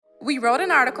We wrote an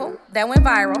article that went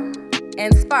viral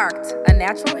and sparked a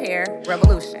natural hair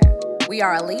revolution. We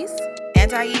are Elise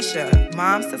and Aisha,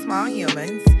 moms to small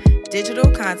humans,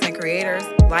 digital content creators,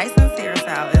 licensed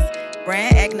hairstylists,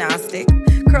 brand agnostic,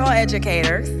 curl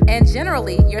educators, and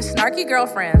generally your snarky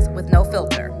girlfriends with no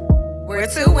filter. We're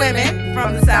two women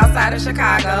from the south side of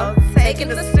Chicago, taking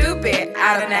the stupid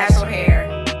out of natural hair.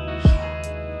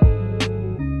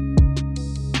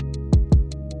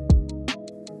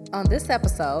 On this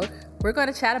episode, we're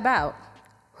going to chat about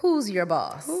who's your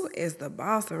boss? Who is the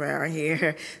boss around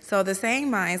here? So the same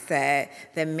mindset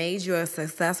that made you a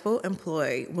successful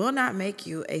employee will not make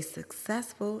you a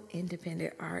successful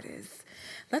independent artist.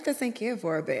 Let this sink in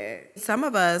for a bit. Some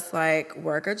of us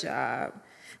work a job.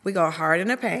 We go hard in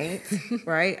the paint,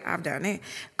 right? I've done it.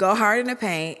 Go hard in the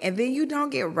paint, and then you don't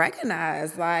get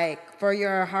recognized for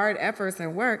your hard efforts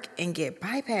and work and get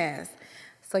bypassed.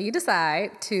 So you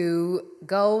decide to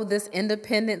go this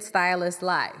independent stylist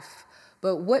life.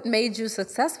 But what made you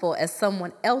successful as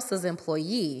someone else's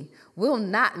employee will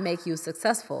not make you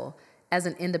successful as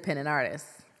an independent artist.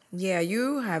 Yeah,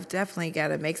 you have definitely got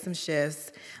to make some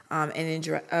shifts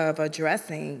of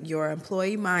addressing your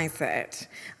employee mindset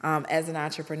as an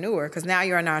entrepreneur, because now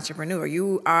you're an entrepreneur.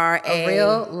 You are a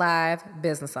real live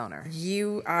business owner.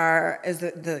 You are, as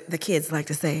the kids like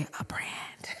to say, a brand.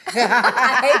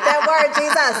 I hate that word,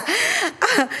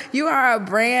 Jesus. You are a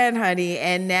brand, honey.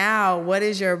 And now, what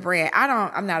is your brand?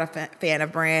 I'm not a fan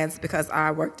of brands because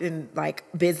I worked in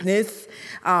business.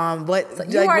 You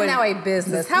are now a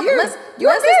business. Business.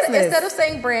 Instead of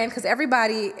saying brand, because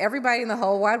everybody in the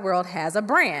whole wide world has a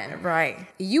brand. Right.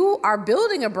 You are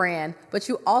building a brand, but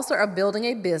you also are building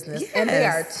a business. Yes. And they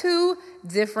are two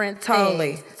different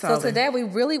things. So today we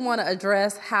really want to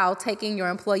address how taking your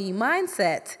employee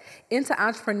mindset into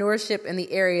entrepreneurship in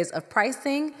the areas of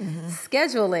pricing,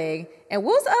 scheduling, and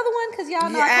what was the other one? Because y'all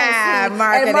know I can't see.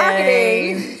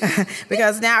 Marketing.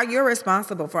 Because now you're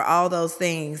responsible for all those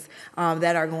things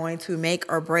that are going to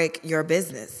make or break your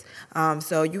business.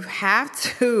 So you have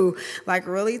to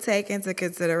really take into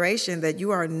consideration that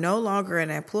you are no longer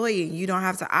an employee. You don't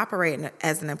have to operate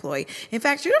as an employee. In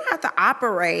fact, you don't have to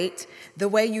operate the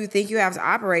way you think you have to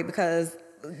operate because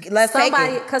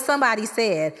somebody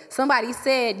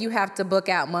said you have to book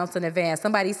out months in advance.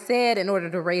 Somebody said in order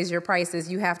to raise your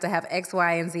prices, you have to have X,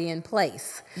 Y, and Z in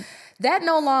place. That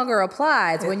no longer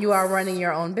applies when you are running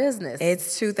your own business.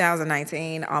 It's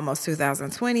 2019, almost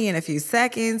 2020 in a few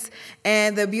seconds,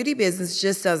 and the beauty business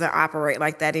just doesn't operate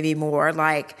like that anymore.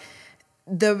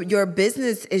 Your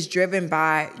business is driven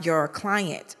by your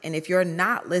client, and if you're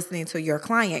not listening to your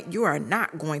client, you are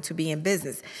not going to be in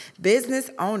business. Business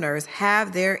owners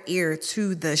have their ear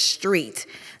to the street.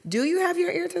 Do you have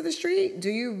your ear to the street?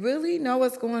 Do you really know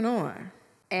what's going on?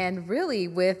 And really,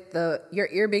 with your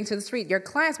ear being to the street, your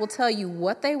clients will tell you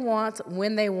what they want,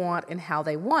 when they want, and how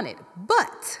they want it.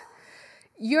 But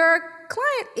your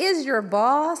client is your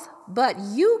boss, but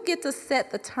you get to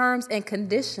set the terms and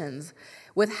conditions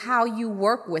with how you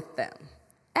work with them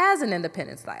as an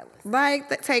independent stylist.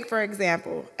 Take, for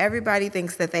example, everybody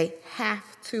thinks that they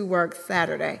have to work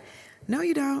Saturday. No,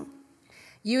 you don't.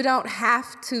 You don't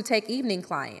have to take evening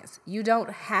clients. You don't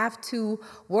have to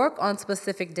work on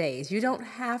specific days. You don't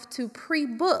have to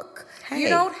pre-book. Hey. You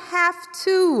don't have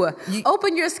to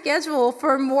open your schedule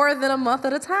for more than a month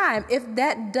at a time if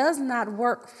that does not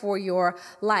work for your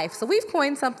life. So we've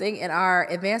coined something in our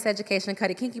Advanced Education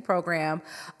Cutty Kinky program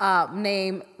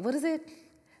named, what is it?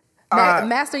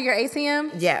 Master your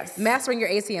ATM? Yes. Mastering your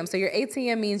ATM. So your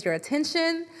ATM means your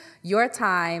attention, your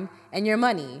time, and your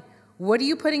money. What are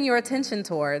you putting your attention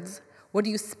towards? What are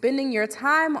you spending your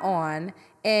time on?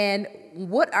 And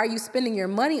what are you spending your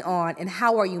money on? And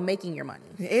how are you making your money?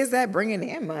 Is that bringing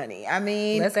in money? I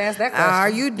mean, let's ask that question. Are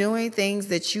you doing things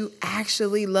that you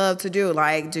actually love to do?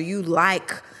 Do you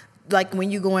like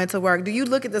when you go into work, do you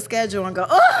look at the schedule and go,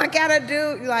 oh, I gotta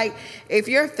do, if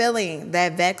you're feeling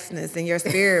that vexedness in your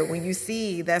spirit when you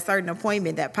see that certain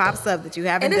appointment that pops up that you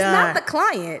haven't done. And it's not the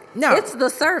client. No. It's the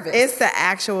service. It's the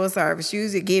actual service. You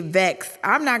usually get vexed.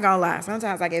 I'm not gonna lie.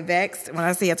 Sometimes I get vexed when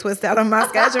I see a twist out on my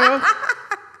schedule.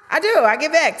 I do. I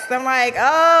get vexed. I'm like,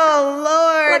 oh,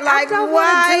 Lord,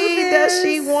 why does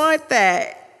she want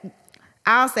that?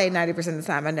 I'll say 90% of the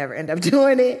time I never end up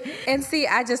doing it. And see,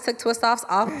 I just took twist outs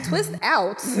off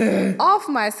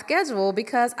my schedule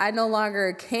because I no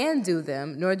longer can do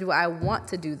them, nor do I want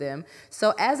to do them.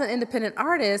 So as an independent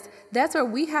artist, that's where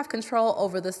we have control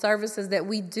over the services that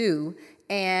we do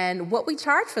and what we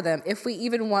charge for them, if we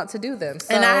even want to do them.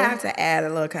 And I have to add a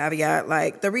little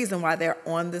caveat, the reason why they're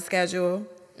on the schedule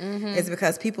is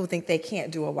because people think they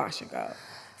can't do a wash and go.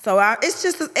 So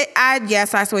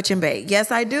yes, I switch and bake.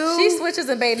 Yes, I do. She switches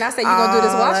and bake, and I say, you going to do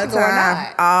this wash and go or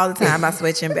not? All the time I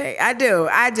switch and bake. I do.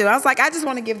 I was like, I just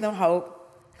want to give them hope.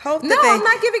 No, I'm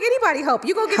not giving anybody hope.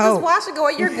 You go get this wash and go,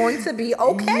 and you're going to be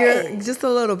okay. Just a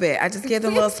little bit. I just give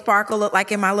them a little sparkle,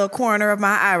 like in my little corner of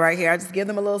my eye right here. I just give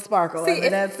them a little sparkle. See,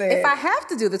 that's it. If I have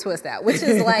to do the twist out, which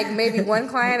is like maybe one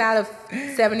client out of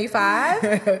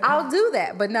 75, I'll do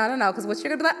that. But no, because what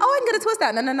you're going to be like, I can get a twist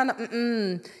out.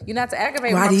 No. You're not to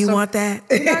aggravate Why do you want that?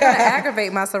 You're not going to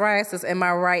aggravate my psoriasis and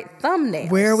my right thumbnail.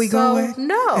 Where are we going?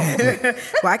 No.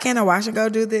 Why can't a wash and go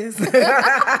do this?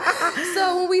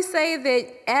 So when we say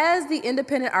that as the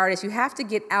independent artist, you have to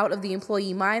get out of the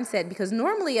employee mindset, because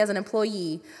normally as an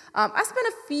employee, I spent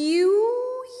a few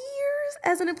years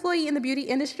as an employee in the beauty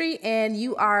industry, and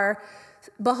you are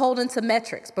beholden to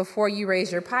metrics. Before you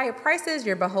raise your prices,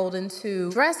 you're beholden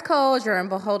to dress codes, you're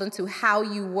beholden to how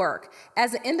you work.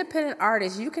 As an independent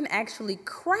artist, you can actually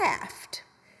craft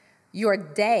your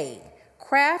day,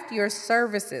 craft your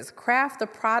services, craft the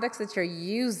products that you're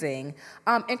using,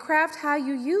 and craft how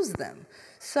you use them.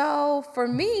 So for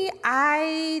me,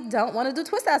 I don't want to do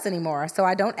twist outs anymore, so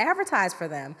I don't advertise for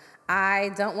them.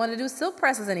 I don't want to do silk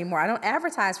presses anymore. I don't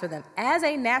advertise for them. As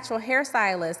a natural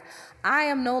hairstylist, I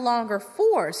am no longer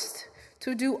forced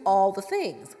to do all the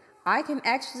things. I can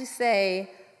actually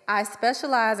say I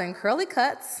specialize in curly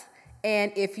cuts,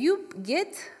 and if you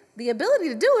get the ability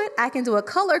to do it, I can do a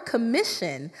color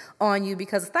commission on you,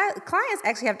 because clients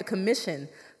actually have to commission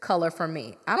color from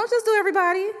me. I don't just do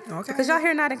everybody, because y'all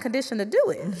here not in condition to do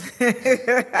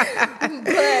it.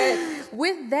 But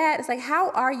with that, it's like, how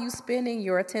are you spending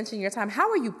your attention, your time? How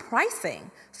are you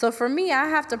pricing? So for me, I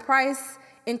have to price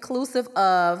inclusive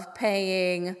of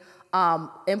paying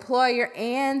employer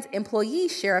and employee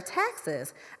share of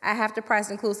taxes. I have to price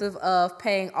inclusive of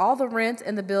paying all the rent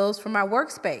and the bills for my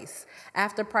workspace. I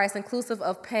have to price inclusive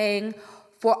of paying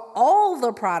for all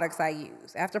the products I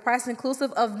use. After price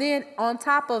inclusive of then, on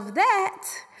top of that,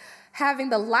 having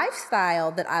the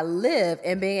lifestyle that I live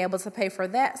and being able to pay for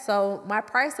that. So my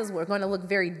prices were going to look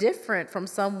very different from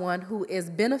someone who is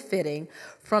benefiting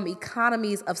from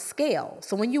economies of scale.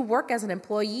 So when you work as an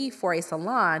employee for a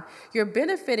salon, you're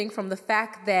benefiting from the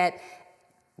fact that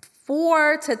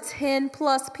 4 to 10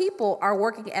 plus people are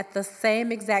working at the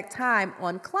same exact time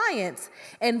on clients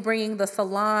and bringing the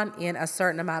salon in a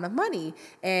certain amount of money.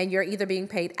 And you're either being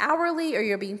paid hourly or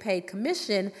you're being paid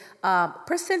commission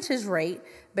percentage rate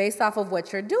based off of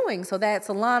what you're doing. So that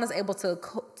salon is able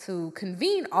to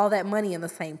convene all that money in the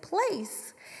same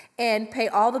place and pay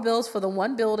all the bills for the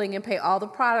one building and pay all the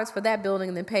products for that building,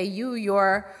 and then pay you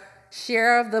your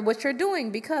share of what you're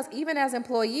doing. Because even as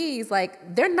employees,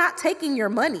 like, they're not taking your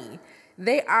money.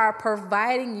 They are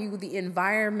providing you the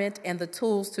environment and the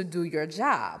tools to do your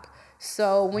job.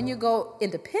 So when you go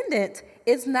independent,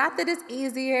 it's not that it's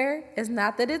easier, it's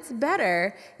not that it's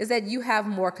better, it's that you have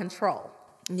more control.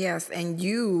 Yes, and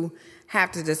you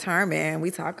have to determine,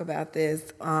 we talk about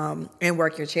this in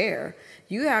Work Your Chair,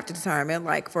 you have to determine,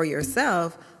 like, for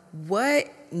yourself, what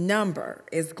number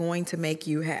is going to make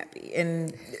you happy.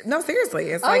 And no, seriously,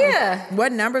 it's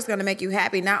what number is going to make you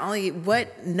happy? Not only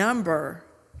what number,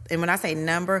 and when I say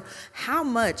number, how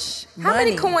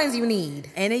many coins you need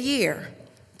in a year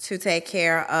to take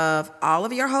care of all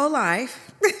of your whole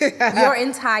life. Your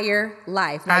entire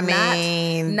life. Now,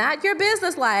 not your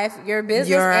business life, your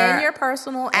business and your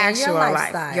personal and your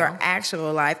lifestyle. Life, your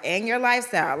actual life and your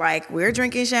lifestyle. Like, we're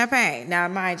drinking champagne. Now,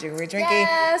 mind you, we're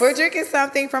drinking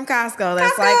something from Costco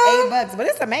that's like $8, but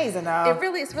it's amazing though. It's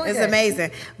really good. Amazing.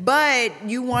 But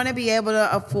you want to be able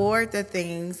to afford the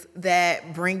things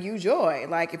that bring you joy.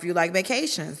 Like, if you like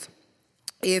vacations,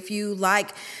 if you like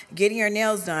getting your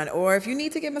nails done, or if you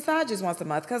need to get massages once a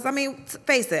month. Because, I mean,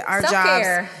 face it, our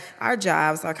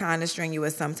jobs are kind of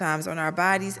strenuous sometimes on our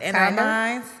bodies and our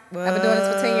minds. Well, I've been doing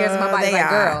this for 10 years and my body's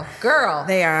like, girl.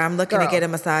 They are. I'm looking to get a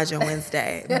massage on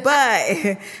Wednesday.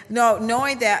 But no,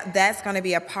 knowing that that's going to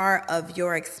be a part of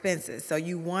your expenses. So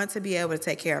you want to be able to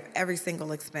take care of every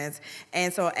single expense.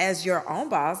 And so as your own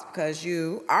boss, because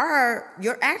you're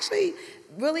actually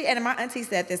really, and my auntie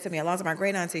said this to me, along with my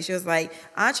great auntie, she was like,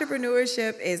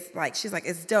 entrepreneurship is like, she's like,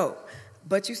 it's dope,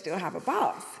 but you still have a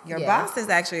boss. Your boss is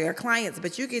actually your clients,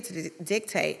 but you get to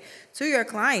dictate to your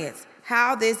clients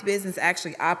how this business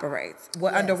actually operates,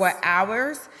 under what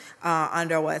hours,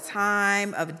 under what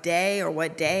time of day or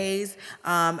what days,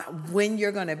 when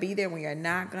you're going to be there, when you're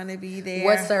not going to be there.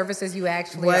 What services you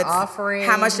actually are offering.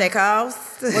 How much they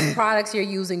cost. What products you're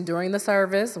using during the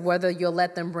service, whether you'll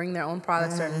let them bring their own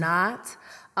products or not.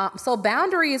 So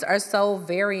boundaries are so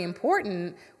very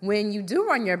important when you do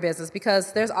run your business,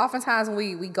 because there's oftentimes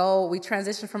when we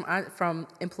transition from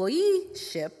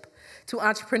employeeship to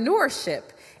entrepreneurship.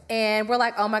 And we're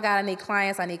like, oh my God, I need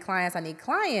clients.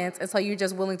 And so you're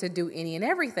just willing to do any and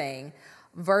everything,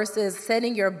 versus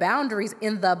setting your boundaries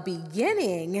in the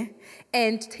beginning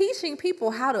and teaching people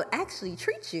how to actually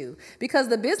treat you. Because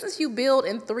the business you build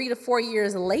in 3 to 4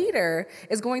 years later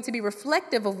is going to be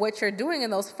reflective of what you're doing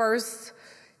in those first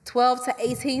 12 to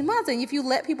 18 months. And if you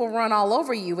let people run all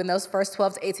over you in those first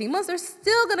 12 to 18 months, they're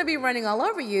still going to be running all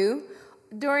over you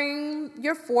during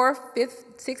your 4th, 5th,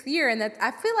 6th year. And that,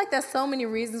 I feel like there's so many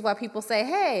reasons why people say,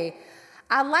 hey,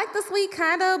 I like the suite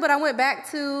kind of, but I went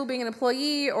back to being an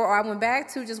employee, or I went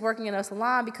back to just working in a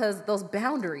salon, because those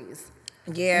boundaries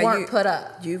weren't put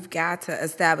up. You've got to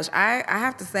establish. I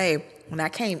have to say, when I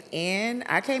came in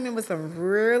with some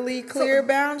really clear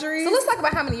boundaries. So let's talk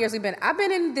about how many years we've been. I've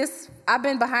been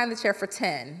behind the chair for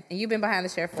 10, and you've been behind the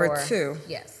chair for 2.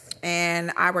 Yes.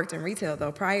 And I worked in retail,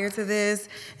 though, prior to this.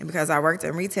 And because I worked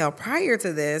in retail prior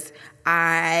to this,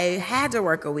 I had to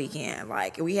work a weekend.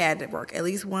 Like, we had to work at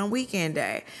least one weekend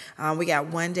day. We got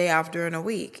one day off during a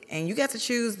week. And you get to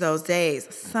choose those days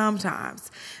sometimes.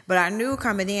 But I knew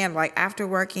coming in, like, after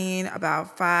working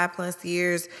about 5+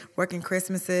 years, working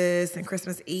Christmases and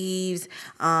Christmas Eves,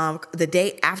 the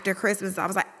day after Christmas, I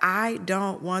was like, I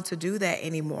don't want to do that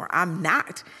anymore. I'm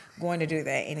not going to do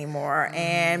that anymore.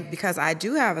 And because I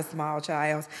do have a small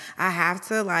child, I have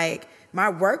to, like, my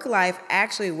work life,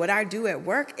 actually, what I do at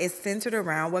work is centered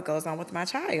around what goes on with my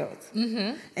child.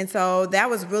 Mm-hmm. And so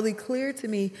that was really clear to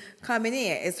me coming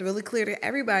in. It's really clear to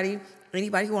everybody.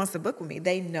 Anybody who wants to book with me,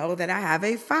 they know that I have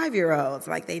a 5-year-old.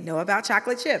 Like, they know about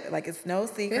chocolate chip. Like, it's no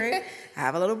secret. I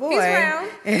have a little boy. He's brown.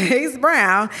 He's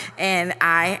brown. And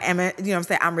I am,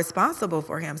 I'm responsible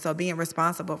for him. So being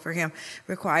responsible for him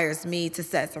requires me to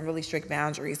set some really strict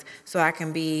boundaries so I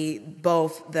can be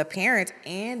both the parent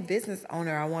and business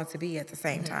owner I want to be at the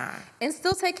same time. And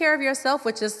still take care of yourself,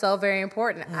 which is so very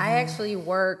important.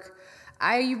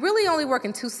 I really only work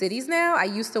in 2 cities now. I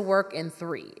used to work in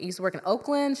 3. I used to work in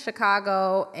Oakland,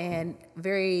 Chicago, and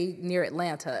very near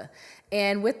Atlanta.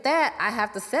 And with that, I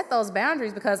have to set those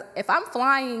boundaries, because if I'm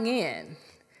flying in,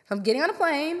 if I'm getting on a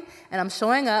plane and I'm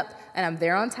showing up and I'm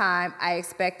there on time, I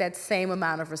expect that same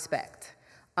amount of respect.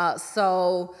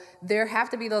 So there have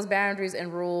to be those boundaries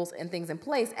and rules and things in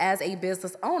place as a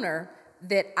business owner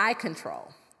that I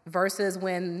control. Versus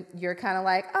when you're kind of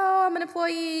like, oh, I'm an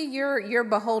employee, you're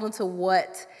beholden to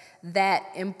what that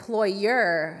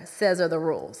employer says are the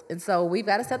rules. And so we've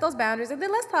got to set those boundaries. And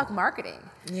then let's talk marketing.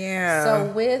 Yeah.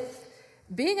 So with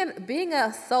being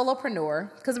a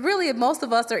solopreneur, because really most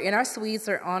of us are in our suites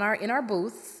or in our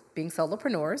booths being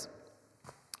solopreneurs,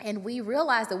 and we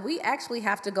realize that we actually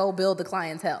have to go build the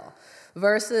clientele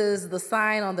versus the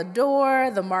sign on the door,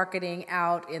 the marketing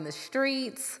out in the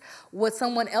streets, what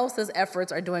someone else's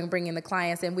efforts are doing bringing the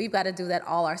clients in. We've got to do that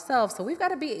all ourselves. So we've got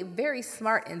to be very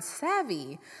smart and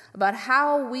savvy about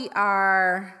how we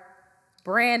are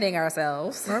branding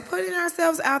ourselves. We're putting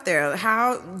ourselves out there,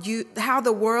 how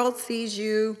the world sees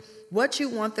you, what you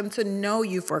want them to know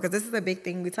you for, because this is a big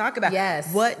thing we talk about.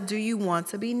 Yes. What do you want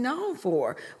to be known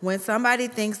for? When somebody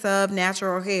thinks of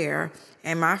natural hair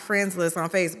and my friends list on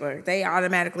Facebook, they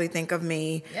automatically think of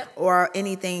me or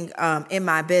anything in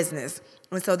my business.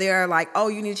 And so they're like, oh,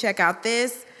 you need to check out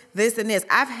this, and this.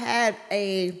 I've had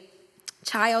a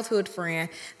childhood friend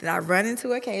that I run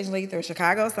into occasionally through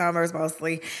Chicago summers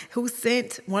mostly, who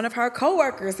sent one of her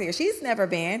coworkers here. She's never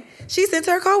been. She sent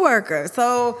her coworker.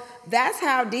 So that's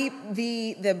how deep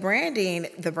the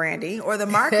branding or the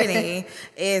marketing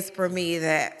is for me,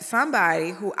 that somebody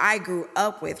who I grew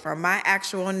up with from my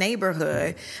actual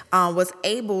neighborhood was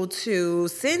able to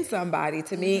send somebody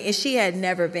to me, and she had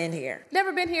never been here.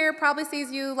 Never been here, probably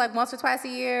sees you like once or twice a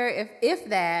year, if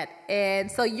that.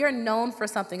 And so you're known for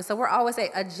something. So we're always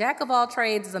saying a jack of all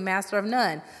trades is a master of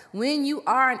none. When you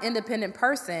are an independent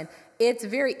person, it's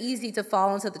very easy to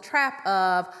fall into the trap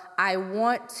of, I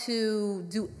want to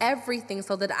do everything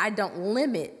so that I don't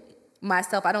limit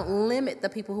myself. I don't limit the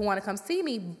people who want to come see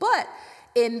me. But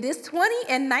in this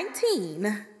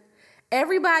 2019,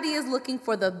 everybody is looking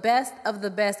for the best of the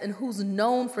best and who's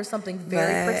known for something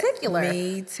very particular. Let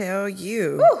me tell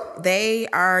you, they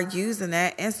are using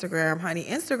that Instagram, honey.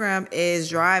 Instagram is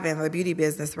driving the beauty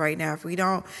business right now. If we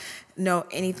don't know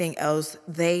anything else,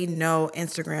 they know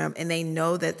Instagram, and they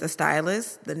know that the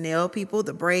stylists, the nail people,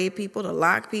 the braid people, the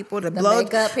lock people, the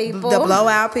makeup people, the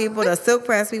blowout people, the silk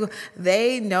press people,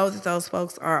 they know that those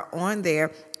folks are on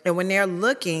there And when they're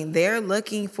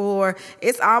looking for,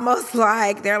 it's almost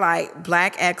like they're like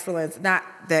black excellence. Not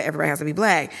that everybody has to be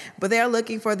black, but they're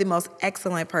looking for the most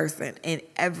excellent person in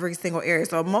every single area.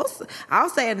 So I'll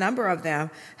say a number of them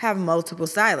have multiple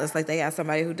stylists. Like they have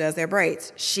somebody who does their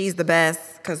braids. She's the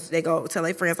best because they go tell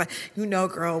their friends, like,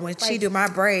 girl, when she do my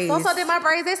braids. So did my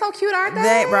braids. They so cute, aren't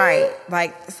they? Right.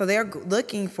 Like, so they're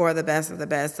looking for the best of the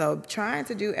best. So trying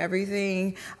to do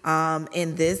everything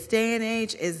in this day and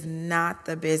age is not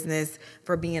the business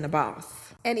for being a boss.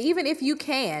 And even if you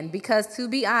can, because to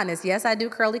be honest, yes, I do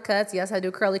curly cuts. Yes, I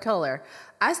do curly color.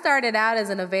 I started out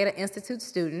as an Aveda Institute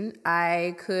student.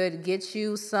 I could get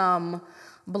you some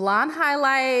blonde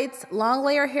highlights, long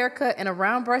layer haircut, and a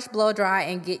round brush blow dry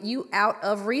and get you out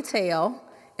of retail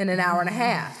in an hour and a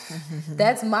half.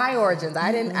 That's my origins.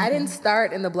 I didn't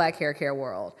start in the black hair care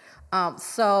world.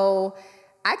 So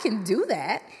I can do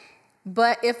that.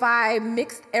 But if I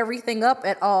mixed everything up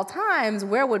at all times,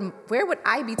 where would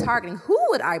I be targeting? Who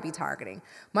would I be targeting?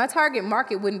 My target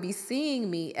market wouldn't be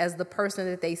seeing me as the person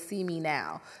that they see me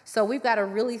now. So we've got to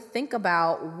really think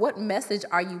about what message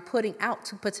are you putting out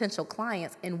to potential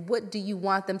clients, and what do you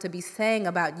want them to be saying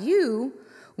about you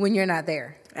when you're not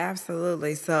there?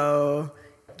 Absolutely. So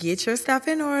get your stuff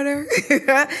in order.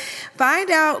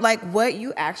 Find out like what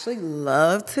you actually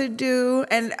love to do.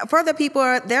 And for the people,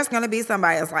 there's going to be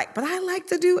somebody that's like, but I like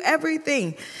to do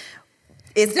everything.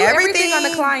 It's do everything on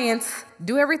the clients.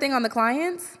 Do everything on the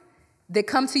clients that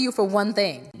come to you for one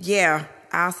thing. Yeah,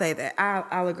 I'll say that.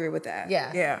 I'll agree with that.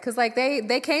 Yeah. Because like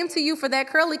they came to you for that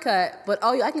curly cut, but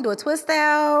I can do a twist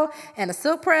out and a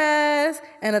silk press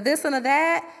and a this and a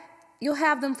that. You'll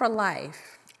have them for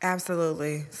life.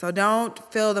 Absolutely. So don't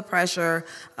feel the pressure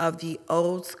of the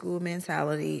old school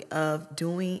mentality of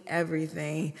doing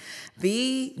everything.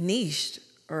 Be niched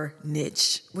or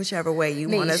niche, whichever way you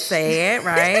want to say it,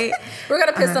 right? We're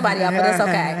going to piss somebody off, but it's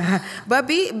okay. But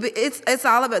it's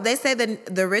all about, they say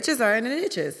that the riches are in the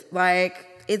niches. Like,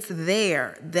 it's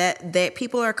there that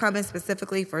people are coming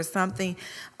specifically for something.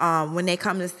 When they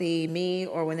come to see me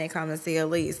or when they come to see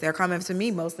Elise, they're coming to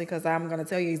me mostly because I'm going to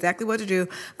tell you exactly what to do.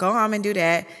 Go home and do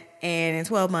that. And in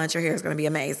 12 months, your hair is going to be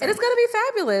amazing. And it's going to be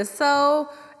fabulous. So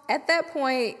at that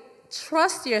point,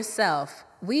 trust yourself.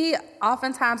 We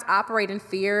oftentimes operate in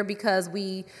fear because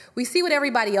we see what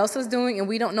everybody else is doing and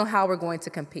we don't know how we're going to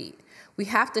compete. We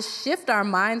have to shift our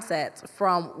mindsets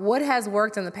from what has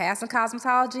worked in the past in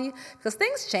cosmetology, because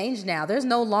things change now. There's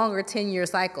no longer 10-year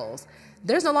cycles.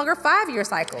 There's no longer 5-year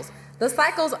cycles. The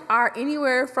cycles are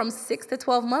anywhere from 6 to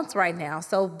 12 months right now.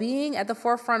 So being at the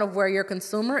forefront of where your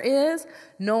consumer is,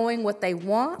 knowing what they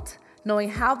want, knowing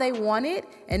how they want it,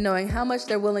 and knowing how much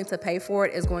they're willing to pay for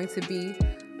it is going to be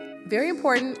very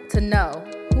important to know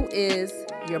who is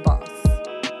your boss.